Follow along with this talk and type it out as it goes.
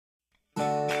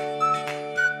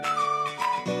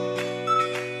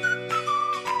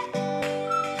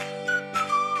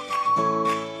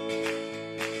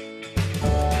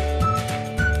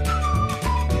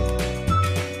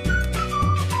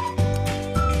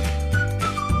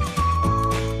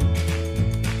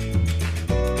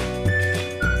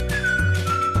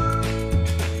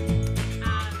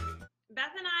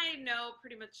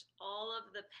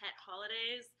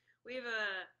We have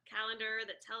a calendar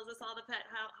that tells us all the pet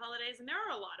holidays, and there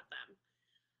are a lot of them.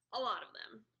 A lot of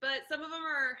them. But some of them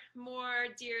are more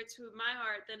dear to my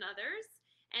heart than others.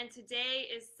 And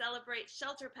today is Celebrate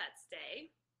Shelter Pets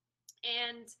Day.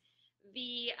 And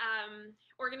the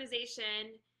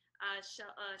organization,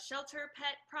 Shelter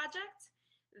Pet Project,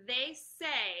 they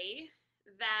say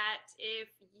that if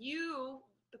you,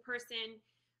 the person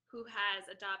who has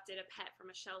adopted a pet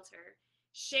from a shelter,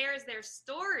 shares their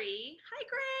story, hi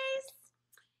Grace,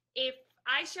 if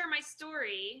I share my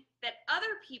story, that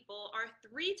other people are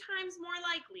 3 times more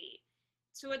likely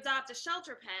to adopt a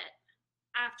shelter pet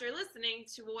after listening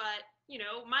to what,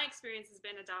 my experience has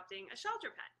been adopting a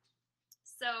shelter pet.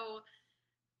 So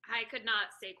I could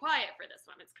not stay quiet for this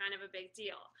one. It's kind of a big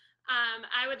deal.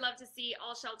 I would love to see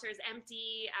all shelters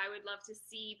empty. I would love to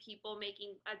see people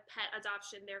making a pet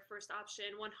adoption their first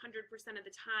option 100% of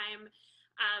the time.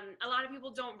 A lot of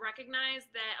people don't recognize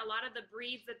that a lot of the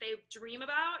breeds that they dream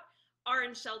about are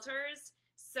in shelters.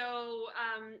 So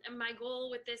my goal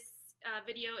with this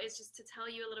video is just to tell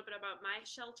you a little bit about my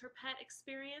shelter pet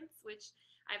experience, which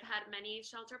I've had many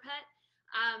shelter pet.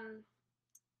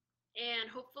 And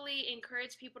hopefully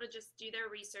encourage people to just do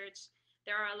their research.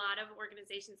 There are a lot of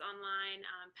organizations online.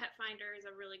 Pet Finder is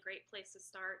a really great place to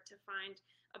start to find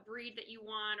a breed that you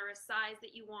want or a size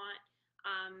that you want.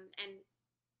 And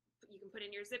you can put in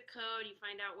your zip code, you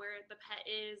find out where the pet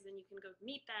is, and you can go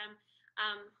meet them.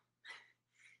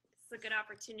 This is a good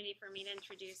opportunity for me to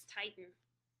introduce Titan.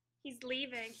 He's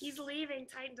leaving.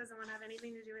 Titan doesn't want to have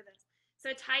anything to do with this. So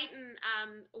Titan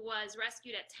was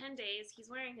rescued at 10 days.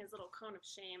 He's wearing his little cone of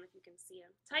shame, if you can see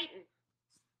him. Titan.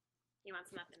 He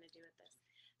wants nothing to do with this.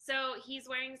 So he's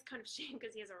wearing his cone of shame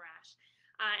because he has a rash.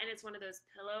 And it's one of those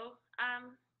pillow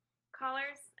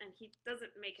collars, and he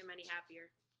doesn't make him any happier.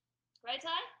 Right,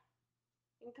 Ty?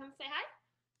 You can come say hi?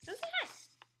 Come say hi.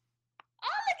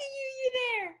 Oh, look at you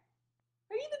there.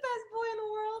 Are you the best boy in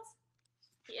the world?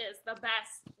 He is the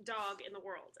best dog in the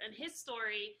world. And his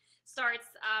story starts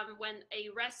when a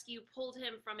rescue pulled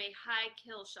him from a high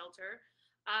kill shelter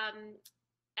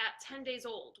at 10 days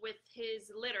old with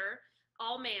his litter,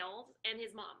 all male, and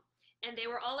his mom. And they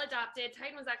were all adopted.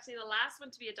 Titan was actually the last one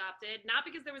to be adopted, not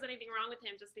because there was anything wrong with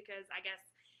him, just because I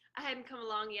guess I hadn't come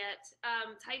along yet.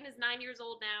 Titan is 9 years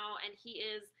old now, and he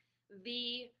is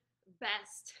the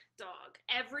best dog.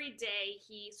 Every day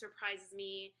he surprises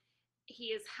me.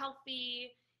 He is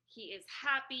healthy, he is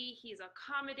happy, he's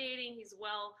accommodating, he's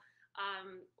well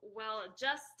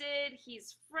adjusted,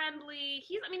 he's friendly.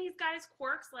 He's got his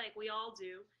quirks like we all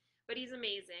do, but he's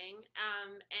amazing.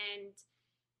 And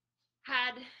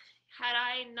had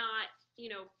I not,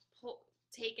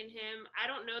 taken him, I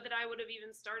don't know that I would have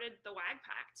even started the Wag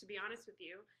Pack, to be honest with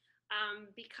you.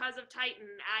 Because of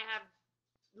Titan, I have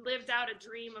lived out a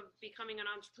dream of becoming an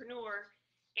entrepreneur.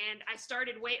 And I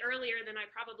started way earlier than I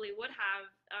probably would have.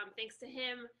 Thanks to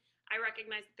him, I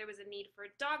recognized that there was a need for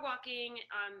dog walking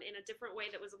in a different way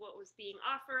that was what was being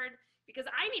offered, because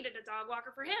I needed a dog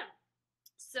walker for him.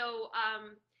 So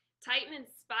Titan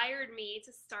inspired me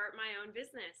to start my own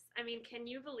business. I mean, can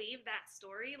you believe that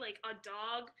story? Like a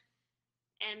dog,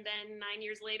 and then 9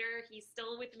 years later, he's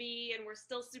still with me, and we're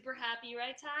still super happy,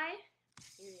 right, Ty?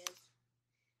 Here he is.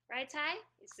 Right, Ty?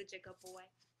 He's such a good boy.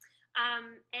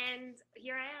 And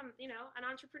here I am, an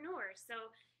entrepreneur. So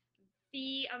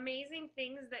the amazing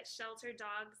things that shelter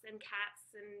dogs and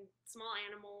cats and small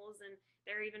animals, and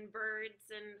there are even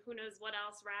birds and who knows what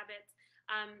else, rabbits,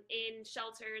 in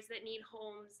shelters that need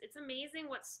homes. It's amazing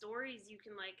what stories you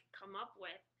can come up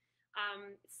with.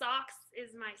 Socks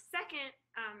is my second,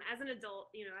 as an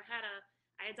adult,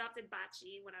 I adopted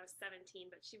Bachi when I was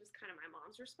 17, but she was kind of my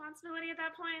mom's responsibility at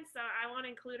that point. So I want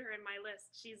to include her in my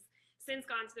list. She's since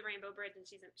gone to the Rainbow Bridge, and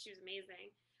she was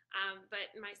amazing.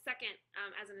 But my second,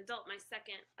 as an adult, my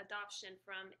second adoption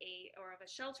of a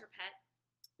shelter pet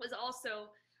was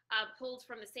also pulled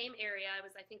from the same area. It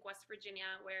was, I think, West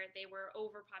Virginia, where they were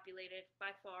overpopulated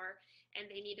by far, and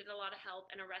they needed a lot of help.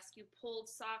 And a rescue pulled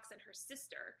Socks and her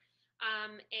sister.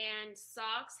 And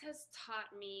Socks has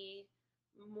taught me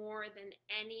more than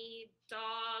any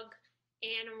dog,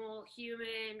 animal,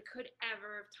 human could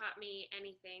ever have taught me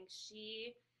anything.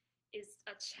 She is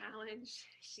a challenge.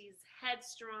 She's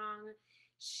headstrong.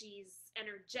 She's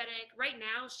energetic. Right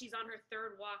now, she's on her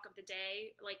third walk of the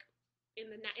day,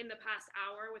 in the past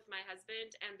hour with my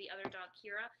husband and the other dog,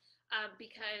 Kira,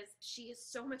 because she has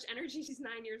so much energy. She's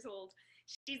 9 years old.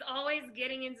 She's always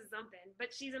getting into something,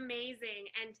 but she's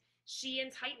amazing. And she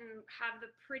and Titan have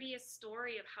the prettiest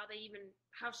story of how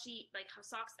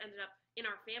Socks ended up in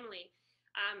our family.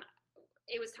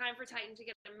 It was time for Titan to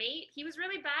get a mate. He was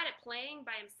really bad at playing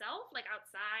by himself,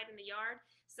 outside in the yard.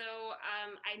 So So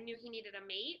I knew he needed a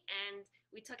mate, and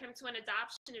we took him to an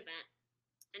adoption event.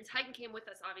 And Titan came with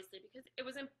us, obviously, because it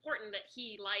was important that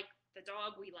he liked the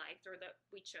dog we liked or that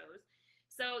we chose.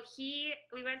 So we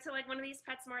went to like one of these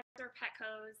PetSmarts or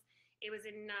Petco's. It was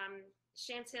in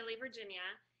Chantilly, Virginia,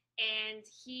 and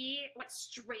he went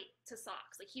straight to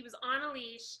socks. Like he was on a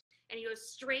leash, and he goes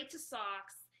straight to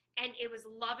socks, and it was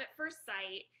love at first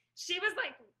sight. She was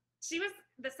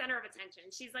the center of attention.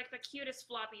 She's like the cutest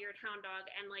floppy-eared hound dog,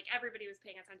 and like everybody was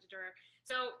paying attention to her.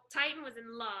 So Titan was in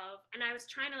love, and I was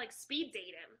trying to like speed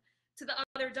date him to the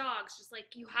other dogs, just like,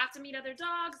 you have to meet other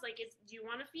dogs. Like, do you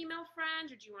want a female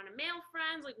friend or do you want a male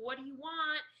friend? Like, what do you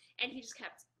want? And he just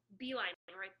kept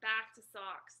beelining right back to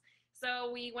socks.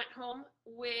 So we went home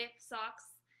with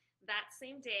socks that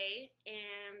same day,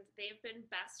 and they've been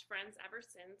best friends ever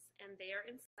since, and they are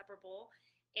inseparable.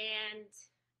 And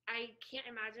I can't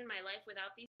imagine my life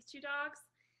without these two dogs.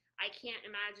 I can't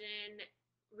imagine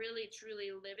really truly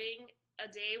living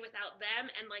a day without them.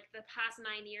 And like the past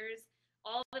 9 years,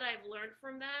 all that I've learned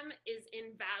from them is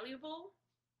invaluable.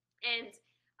 And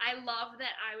I love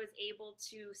that I was able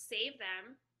to save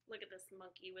them. Look at this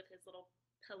monkey with his little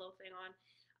pillow thing on.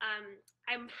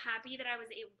 I'm happy that I was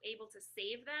able to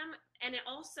save them. And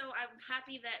I'm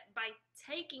happy that by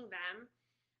taking them,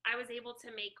 I was able to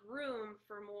make room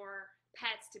for more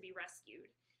pets to be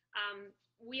rescued.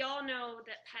 We all know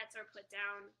that pets are put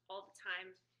down all the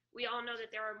time. We all know that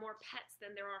there are more pets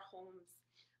than there are homes.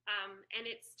 And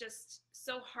it's just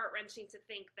so heart-wrenching to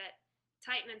think that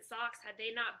Titan and Socks, had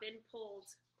they not been pulled,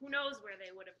 who knows where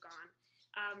they would have gone.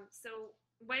 So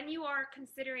when you are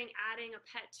considering adding a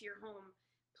pet to your home,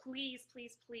 please,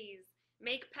 please, please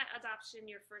make pet adoption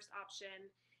your first option.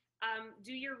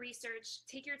 Do your research,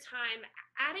 take your time.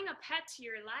 Adding a pet to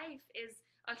your life is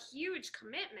a huge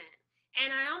commitment.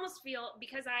 And I almost feel,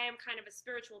 because I am kind of a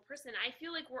spiritual person, I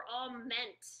feel like we're all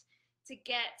meant to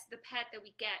get the pet that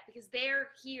we get, because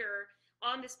they're here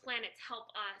on this planet to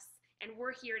help us, and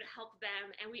we're here to help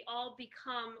them, and we all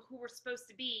become who we're supposed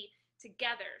to be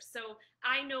together. So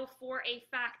I know for a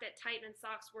fact that Titan and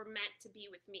Socks were meant to be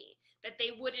with me, that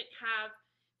they wouldn't have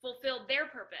fulfilled their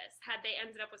purpose had they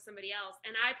ended up with somebody else,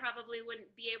 and I probably wouldn't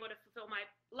be able to fulfill my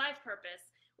life purpose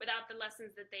without the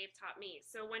lessons that they've taught me.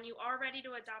 So when you are ready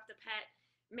to adopt a pet,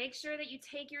 make sure that you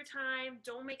take your time.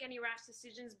 Don't make any rash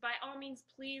decisions. By all means,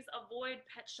 please avoid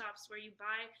pet shops where you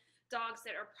buy dogs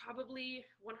that are probably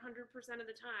 100% of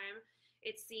the time,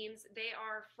 it seems, they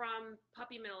are from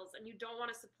puppy mills, and you don't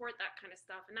want to support that kind of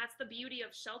stuff. And that's the beauty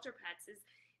of shelter pets, is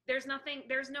there's no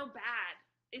bad.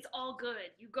 It's all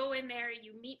good. You go in there,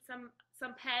 you meet some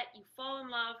pet, you fall in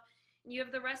love, and you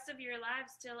have the rest of your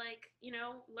lives to, like,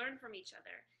 learn from each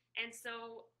other. And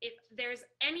so if there's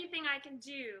anything I can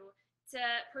do to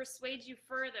persuade you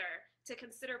further to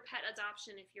consider pet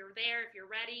adoption, if you're there, if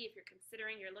you're ready, if you're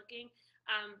considering, you're looking,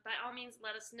 by all means,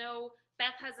 let us know.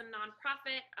 Beth has a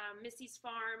nonprofit, Missy's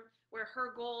Farm, where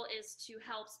her goal is to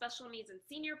help special needs and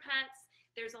senior pets.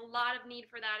 There's a lot of need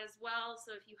for that as well.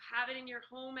 So if you have it in your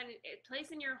home, and a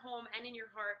place in your home and in your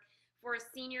heart for a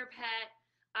senior pet,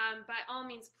 by all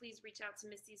means, please reach out to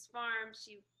Missy's Farm.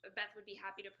 Beth would be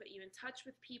happy to put you in touch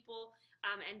with people,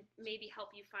 and maybe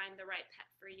help you find the right pet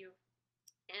for you.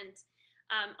 And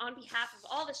on behalf of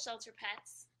all the shelter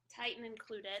pets, Titan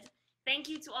included, thank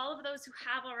you to all of those who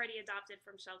have already adopted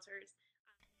from shelters.